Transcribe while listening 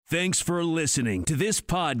Thanks for listening to this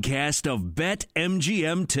podcast of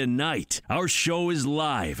BetMGM Tonight. Our show is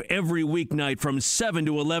live every weeknight from 7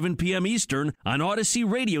 to 11 p.m. Eastern on Odyssey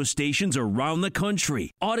radio stations around the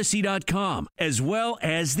country, Odyssey.com, as well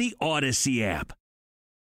as the Odyssey app.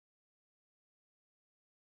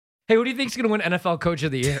 Hey, who do you think is going to win NFL Coach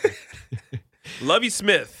of the Year? Lovie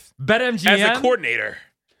Smith. BetMGM. As a coordinator.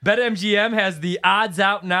 BetMGM has the odds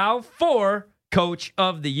out now for Coach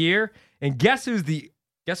of the Year. And guess who's the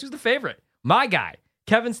favorite? My guy,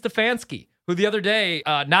 Kevin Stefanski, who the other day,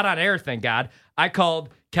 not on air, thank God, I called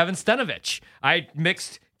Kevin Stenovich. I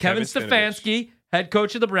mixed Kevin Stefanski, head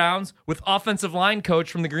coach of the Browns, with offensive line coach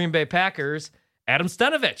from the Green Bay Packers, Adam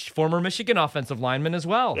Stenovich, former Michigan offensive lineman as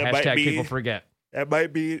well. Hashtag people forget. That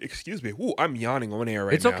might be, excuse me. Ooh, I'm yawning on air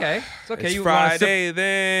right now. It's okay. It's okay. It's Friday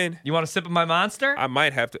then. You want a sip of my Monster? I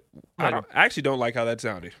might have to. I actually don't like how that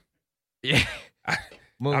sounded. Yeah.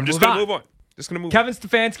 I'm just going to move on. Kevin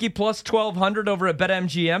Stefanski plus 1,200 over at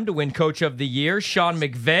BetMGM to win Coach of the Year. Sean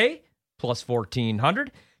McVay plus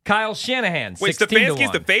 1,400. Kyle Shanahan, 16 to 1. Wait,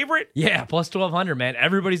 Stefanski's the favorite? Yeah, plus 1,200, man.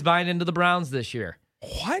 Everybody's buying into the Browns this year.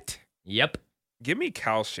 What? Yep. Give me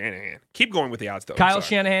Kyle Shanahan. Keep going with the odds, though. Kyle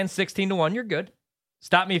Shanahan, 16 to 1. You're good.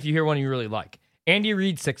 Stop me if you hear one you really like. Andy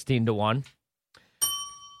Reid, 16 to 1.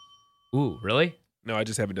 Ooh, really? No, I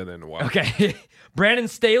just haven't done that in a while. Okay. Brandon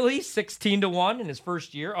Staley, 16 to 1 in his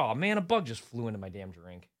first year. Oh, man, a bug just flew into my damn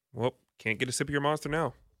drink. Well, can't get a sip of your Monster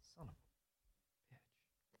now. Son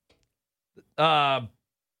of a bitch.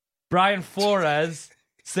 Brian Flores,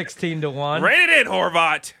 16 to 1. Rein it in,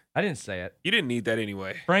 Horvat. I didn't say it. You didn't need that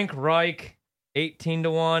anyway. Frank Reich, 18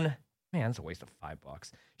 to 1. Man, that's a waste of $5.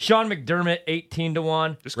 Sean McDermott, 18 to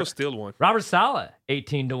 1. Just go steal one. Robert Saleh,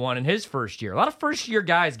 18 to 1 in his first year. A lot of first-year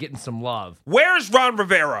guys getting some love. Where's Ron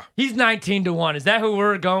Rivera? He's 19 to 1. Is that who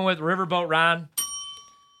we're going with? Riverboat Ron?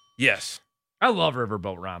 Yes. I love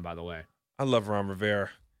Riverboat Ron, by the way. I love Ron Rivera.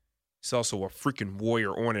 He's also a freaking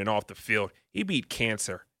warrior on and off the field. He beat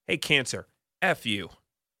cancer. Hey, cancer, F you.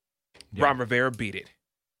 Yeah. Ron Rivera beat it.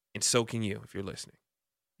 And so can you if you're listening.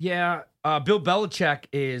 Yeah. Bill Belichick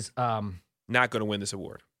is not going to win this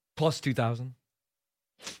award. Plus 2,000.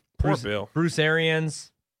 Poor Bill. Bruce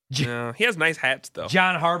Arians. No, he has nice hats, though.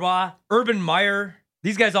 John Harbaugh. Urban Meyer.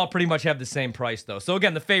 These guys all pretty much have the same price, though. So,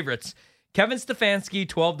 again, the favorites. Kevin Stefanski,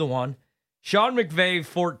 12 to 1. Sean McVay,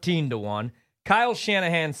 14 to 1. Kyle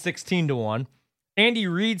Shanahan, 16 to 1. Andy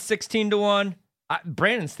Reid, 16 to 1.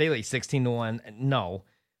 Brandon Staley, 16 to 1. No.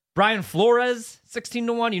 Brian Flores, 16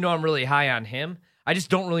 to 1. You know I'm really high on him. I just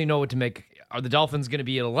don't really know what to make. Are the Dolphins going to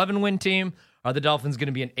be an 11-win team? Are the Dolphins going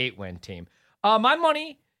to be an 8-win team? My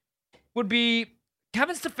money would be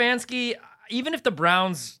Kevin Stefanski. Even if the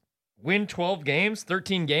Browns win 12 games,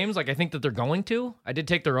 13 games, like I think that they're going to. I did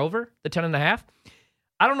take their over, the 10.5.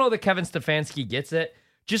 I don't know that Kevin Stefanski gets it.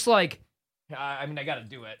 Just like, I got to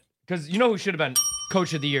do it. Because you know who should have been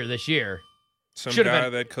Coach of the Year this year? Some guy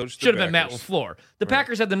that coached the Should have been Matt LaFleur. The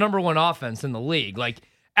Packers had the number one offense in the league. Like,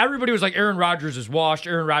 everybody was like, Aaron Rodgers is washed.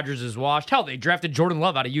 Aaron Rodgers is washed. Hell, they drafted Jordan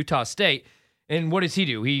Love out of Utah State. And what does he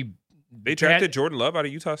do? They drafted Jordan Love out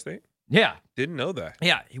of Utah State? Yeah. Didn't know that.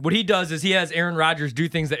 Yeah. What he does is he has Aaron Rodgers do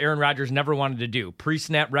things that Aaron Rodgers never wanted to do.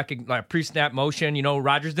 Pre-snap motion. You know,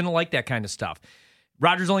 Rodgers didn't like that kind of stuff.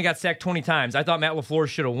 Rodgers only got sacked 20 times. I thought Matt LaFleur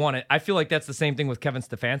should have won it. I feel like that's the same thing with Kevin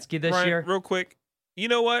Stefanski this year. Real quick. You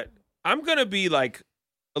know what? I'm going to be like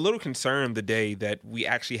a little concerned the day that we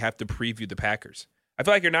actually have to preview the Packers. I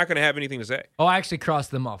feel like you're not going to have anything to say. Oh, I actually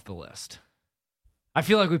crossed them off the list. I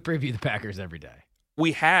feel like we preview the Packers every day.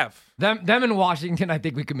 We have. Them in Washington, I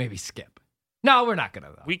think we could maybe skip. No, we're not going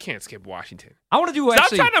to, though. We can't skip Washington. I want to do Stop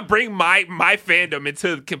trying to bring my fandom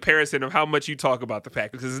into the comparison of how much you talk about the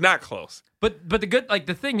Packers, because it's not close. But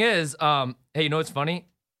the thing is, hey, you know what's funny?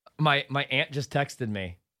 My aunt just texted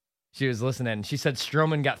me. She was listening, and she said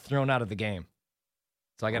Stroman got thrown out of the game.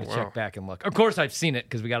 So I got to check back and look. Of course, I've seen it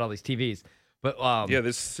because we got all these TVs. But yeah,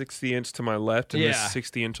 this 60-inch to my left and this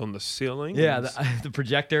 60-inch on the ceiling. Yeah, the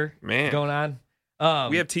projector going on.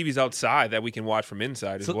 We have TVs outside that we can watch from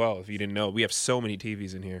inside as well, if you didn't know. We have so many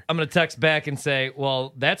TVs in here. I'm going to text back and say,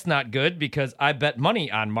 well, that's not good because I bet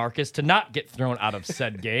money on Marcus to not get thrown out of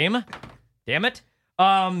said game. Damn it.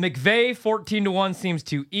 McVay, 14 to 1 seems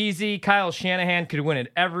too easy. Kyle Shanahan could win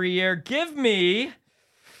it every year. Give me...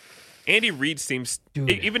 Andy Reid seems,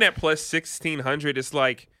 even at plus 1,600, it's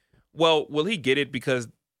like, well, will he get it because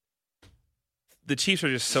the Chiefs are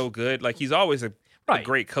just so good? Like, he's always a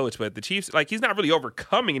great coach, but the Chiefs, like, he's not really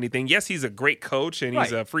overcoming anything. Yes, he's a great coach, and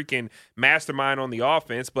he's a freaking mastermind on the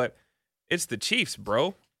offense, but it's the Chiefs,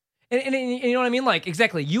 bro. And you know what I mean? Like,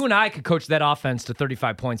 exactly. You and I could coach that offense to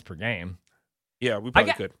 35 points per game. Yeah, we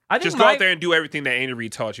probably could. Just go out there and do everything that Andy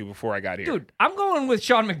Reid taught you before I got here. Dude, I'm going with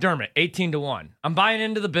Sean McDermott, 18-1. I'm buying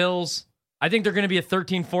into the Bills. I think they're going to be a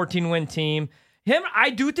 13-14 win team. I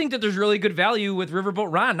do think that there's really good value with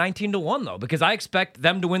Riverboat Ron, 19-1, though, because I expect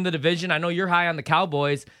them to win the division. I know you're high on the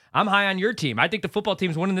Cowboys. I'm high on your team. I think the football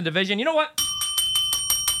team's winning the division. You know what?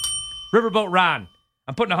 Riverboat Ron.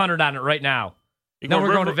 I'm putting 100 on it right now. Then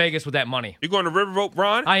we're going to Vegas with that money. You're going to Riverboat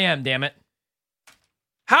Ron? I am, damn it.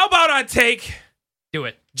 How about I take... Do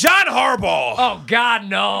it. John Harbaugh. Oh, God,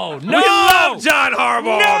 no. No. We love John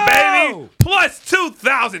Harbaugh, no. baby. Plus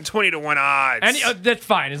 2,000, 20-1 odds. And that's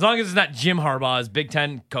fine, as long as it's not Jim Harbaugh as Big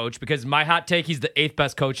Ten coach, because my hot take, he's the 8th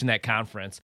best coach in that conference.